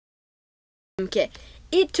Gimkit.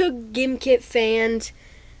 It took Gimkit fans.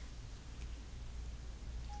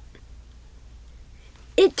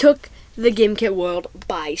 It took the Gimkit world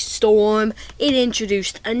by storm. It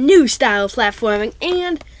introduced a new style of platforming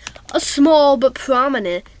and a small but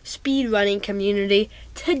prominent speedrunning community.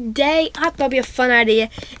 Today, I thought it'd be a fun idea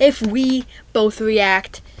if we both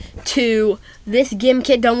react to this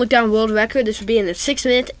Gimkit Don't Look Down world record. This would be in the 6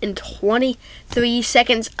 minutes and 23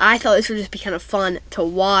 seconds. I thought this would just be kind of fun to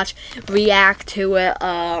watch, react to it.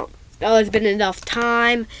 It's been enough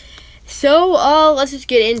time. So, let's just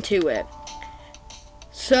get into it.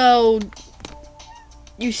 So,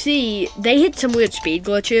 you see, they hit some weird speed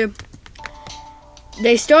glitch here.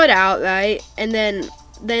 They start out, right, and then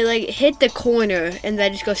they, like, hit the corner, and they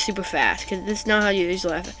just go super fast, because that's not how you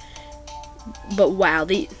usually have it. But, wow,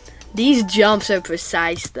 these jumps are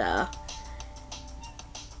precise, though.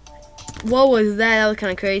 What was that? That was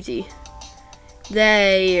kind of crazy.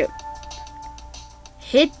 They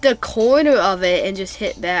hit the corner of it and just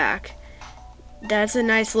hit back. That's a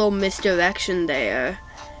nice little misdirection there.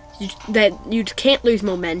 You can't lose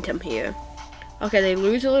momentum here. Okay, they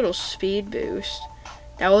lose a little speed boost.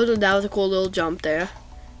 That was a cool little jump there.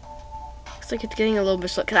 Looks like it's getting a little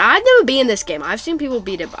bit slow. Cause I've never been in this game. I've seen people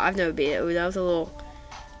beat it, but I've never beat it. Ooh, that was a little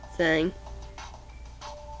thing.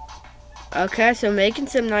 Okay, so making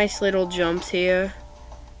some nice little jumps here.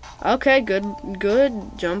 Okay, good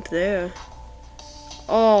jump there.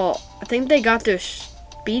 Oh, I think they got their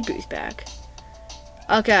speed boost back.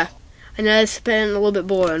 Okay. I know it's been a little bit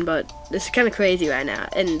boring, but this is kind of crazy right now.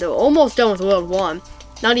 And they're almost done with World 1.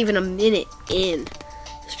 Not even a minute in.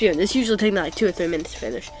 This usually takes me like 2 or 3 minutes to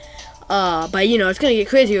finish. But, you know, it's going to get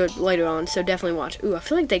crazier later on, so definitely watch. Ooh, I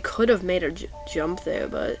feel like they could have made a jump there,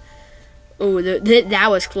 but... Ooh, that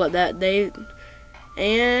was close.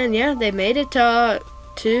 And, yeah, they made it to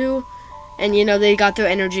 2. And, you know, they got their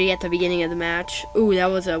energy at the beginning of the match. Ooh, that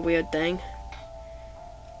was a weird thing.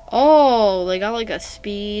 Oh, they got like a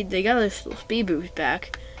they got a speed boost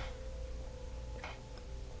back.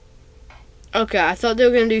 Okay, I thought they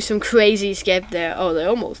were gonna do some crazy skip there. Oh, they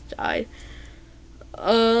almost died.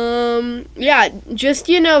 Yeah, just,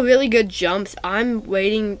 you know, really good jumps. I'm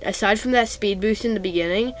waiting, aside from that speed boost in the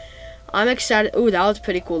beginning, I'm excited. Ooh, that was a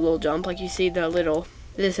pretty cool little jump. Like, you see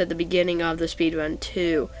this at the beginning of the speedrun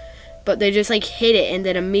too. But they just, like, hit it and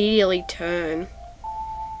then immediately turn.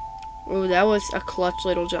 Ooh, that was a clutch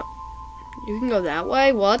little jump. You can go that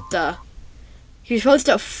way? What the? You're supposed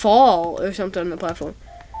to fall or something on the platform.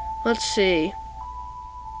 Let's see.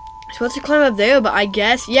 You're supposed to climb up there, but I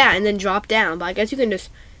guess, yeah, and then drop down. But I guess you can just...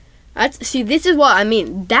 see, this is what I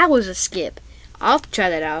mean. That was a skip. I'll try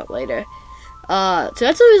that out later. So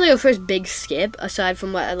that's always like our first big skip, aside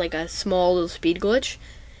from like a small little speed glitch.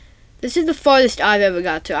 This is the farthest I've ever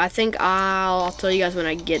got to. I think I'll tell you guys when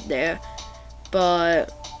I get there.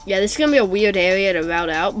 But... yeah, this is going to be a weird area to route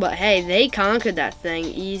out, but hey, they conquered that thing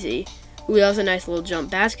easy. Ooh, that was a nice little jump.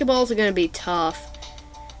 Basketballs are going to be tough.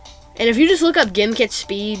 And if you just look up Gimkit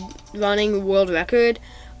speed running world record,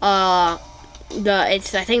 I think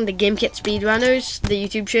the Gimkit Speedrunners, the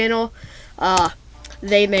YouTube channel,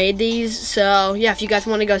 they made these. So, yeah, if you guys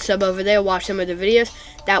want to go sub over there, watch some of the videos,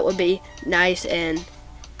 that would be nice. And,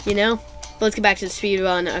 you know, let's get back to the speed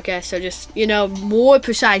run. Okay, so just, you know, more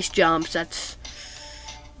precise jumps. That's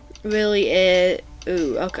really it.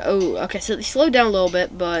 Ooh, okay. Ooh, okay. So they slowed down a little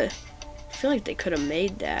bit, but I feel like they could have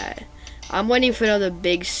made that. I'm waiting for another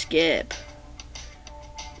big skip.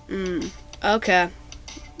 Okay.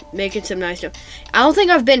 Making some nice jump. I don't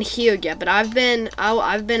think I've been here yet, but I've been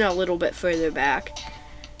a little bit further back.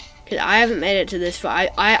 Cause I haven't made it to this far.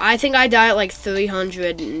 I think I died at like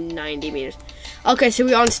 390 meters. Okay, so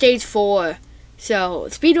we're on stage 4. So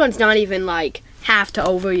speedrun's not even like half to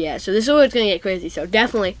over yet. So this is where it's gonna get crazy. So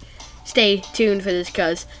definitely stay tuned for this,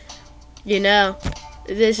 cause you know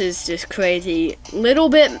this is just crazy. Little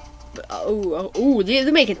bit. Ooh, they're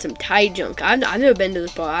making some tight jumps. I've never been to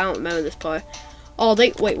this part. I don't remember this part. Oh,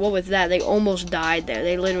 wait, what was that? They almost died there.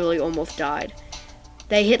 They literally almost died.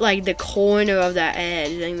 They hit like the corner of that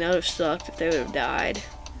edge. I think that would have sucked if they would have died.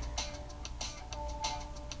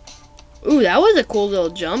 Ooh, that was a cool little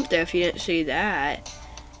jump there if you didn't see that.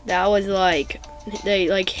 That was like, they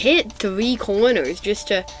like hit 3 corners just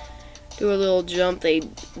to do a little jump. They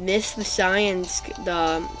missed the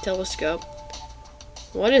telescope.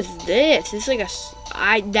 What is this? This is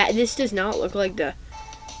like this does not look like I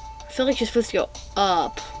feel like you're supposed to go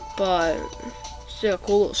up, but still a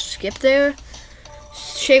cool little skip there.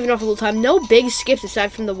 Shaving off a little time. No big skips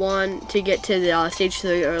aside from the one to get to the stage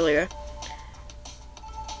 3 earlier.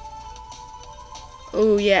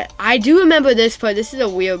 Oh yeah, I do remember this part. This is a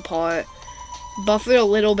weird part. Buffered a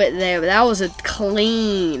little bit there, but that was a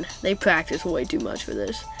clean. They practiced way too much for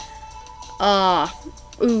this.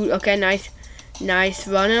 Ooh, okay, nice. Nice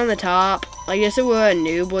running on the top. I guess it where a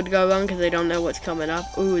noob would go wrong because they don't know what's coming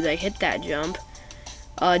up. Ooh, they hit that jump.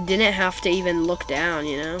 Didn't have to even look down,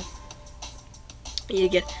 you know. You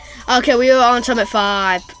get. Okay, we were on summit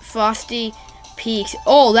 5. Frosty Peaks.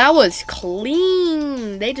 Oh, that was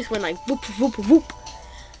clean. They just went like whoop, whoop, whoop.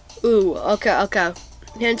 Ooh, okay.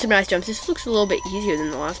 Hitting some nice jumps. This looks a little bit easier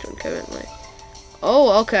than the last one currently.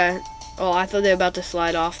 Oh, okay. Oh, I thought they were about to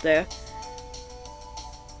slide off there.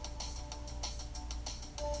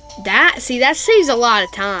 That saves a lot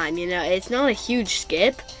of time, you know. It's not a huge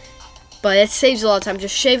skip, but it saves a lot of time.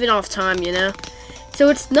 Just shaving off time, you know. So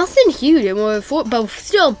it's nothing huge, and but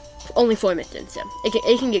still only 4 minutes in, so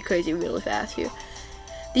it can get crazy really fast here.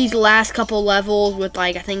 These last couple levels with,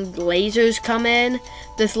 like, I think lasers come in.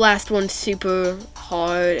 This last one's super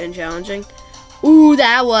hard and challenging. Ooh,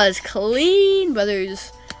 that was clean,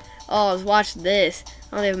 brothers. Oh, watch this.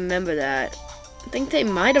 I don't even remember that. I think they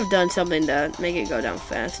might have done something to make it go down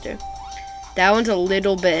faster. That one's a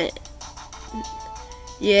little bit...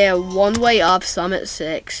 Yeah, one way up, summit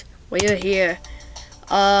 6. We're here.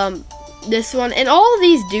 This one, and all of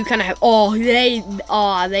these do kind of have... Oh,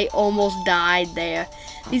 they almost died there.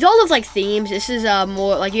 These all look like themes. This is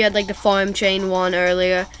more like you had like the farm chain one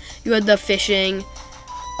earlier. You had the fishing.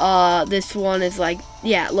 This one is like,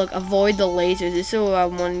 yeah, look, avoid the lasers. This is what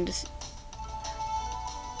I'm wanting to see.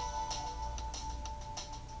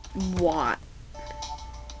 What?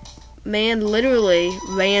 Man literally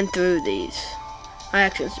ran through these. I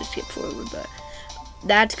actually just skipped forward, but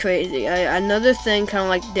that's crazy. Another thing, kind of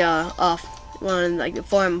like the one like the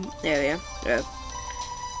farm area. Yeah.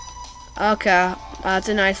 Okay, that's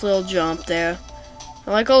a nice little jump there.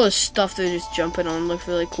 I like all the stuff they're just jumping on. Looks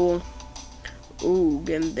really cool. Ooh,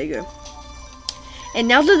 getting bigger. And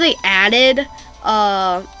now that they added,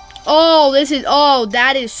 that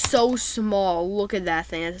is so small. Look at that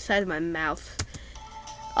thing. It's the size of my mouth.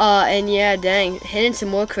 And yeah, dang, hitting some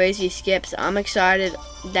more crazy skips. I'm excited.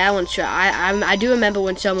 That one's sure. I do remember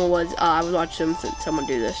when someone was, I was watching someone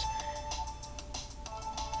do this.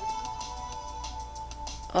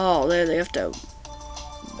 Oh, they have to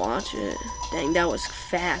watch it. Dang, that was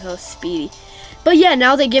fast. That was speedy. But yeah,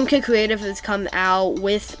 now that GameKit Creative has come out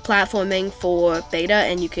with platforming for beta,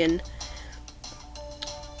 and you can...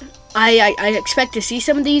 I expect to see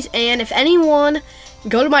some of these, and if anyone,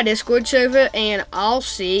 go to my Discord server, and I'll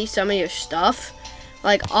see some of your stuff.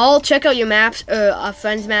 Like, I'll check out your maps, or a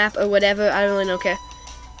friend's map, or whatever. I don't really know, okay.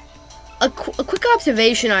 A quick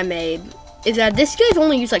observation I made is that this guy's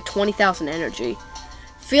only used like 20,000 energy.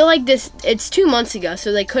 Feel like it's 2 months ago,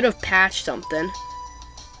 so they could have patched something.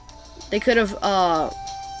 They could have,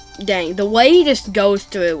 dang, the way he just goes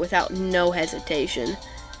through it without no hesitation.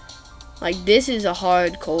 Like, this is a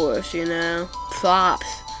hard course, you know. Props.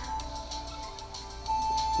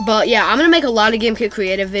 But yeah, I'm gonna make a lot of GameKit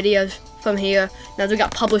Creative videos from here. Now that we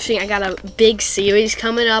got publishing, I got a big series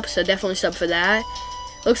coming up, so definitely sub for that.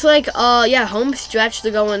 Looks like, yeah, home stretch,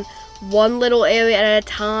 they're going one little area at a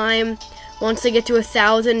time. Once they get to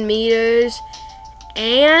 1,000 meters.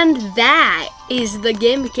 And that is the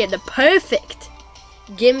GameKit, the perfect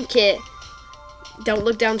GameKit. Don't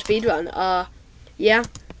look down speedrun. Yeah,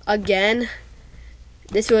 again,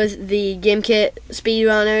 this was the GameKit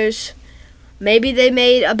speedrunners. Maybe they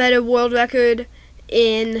made a better world record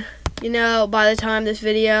in, you know, by the time this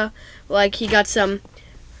video. Like, he got some,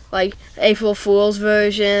 like, April Fool's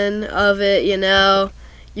version of it, you know.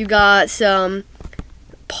 You got some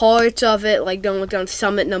parts of it, like don't look down,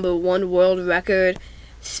 summit #1 world record,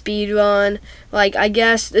 speedrun. Like, I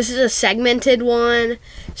guess this is a segmented one,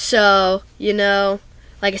 so, you know,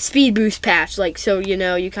 like a speed boost patch, like, so, you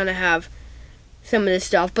know, you kind of have some of this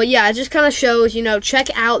stuff. But yeah, it just kind of shows, you know, check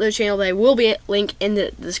out their channel. There will be a link in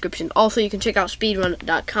the description. Also, you can check out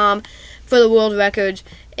speedrun.com for the world records,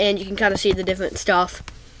 and you can kind of see the different stuff.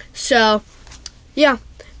 So yeah,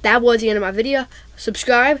 that was the end of my video.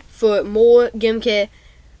 Subscribe for more GameKit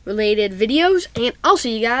related videos, and I'll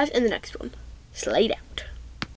see you guys in the next one. Slayed out.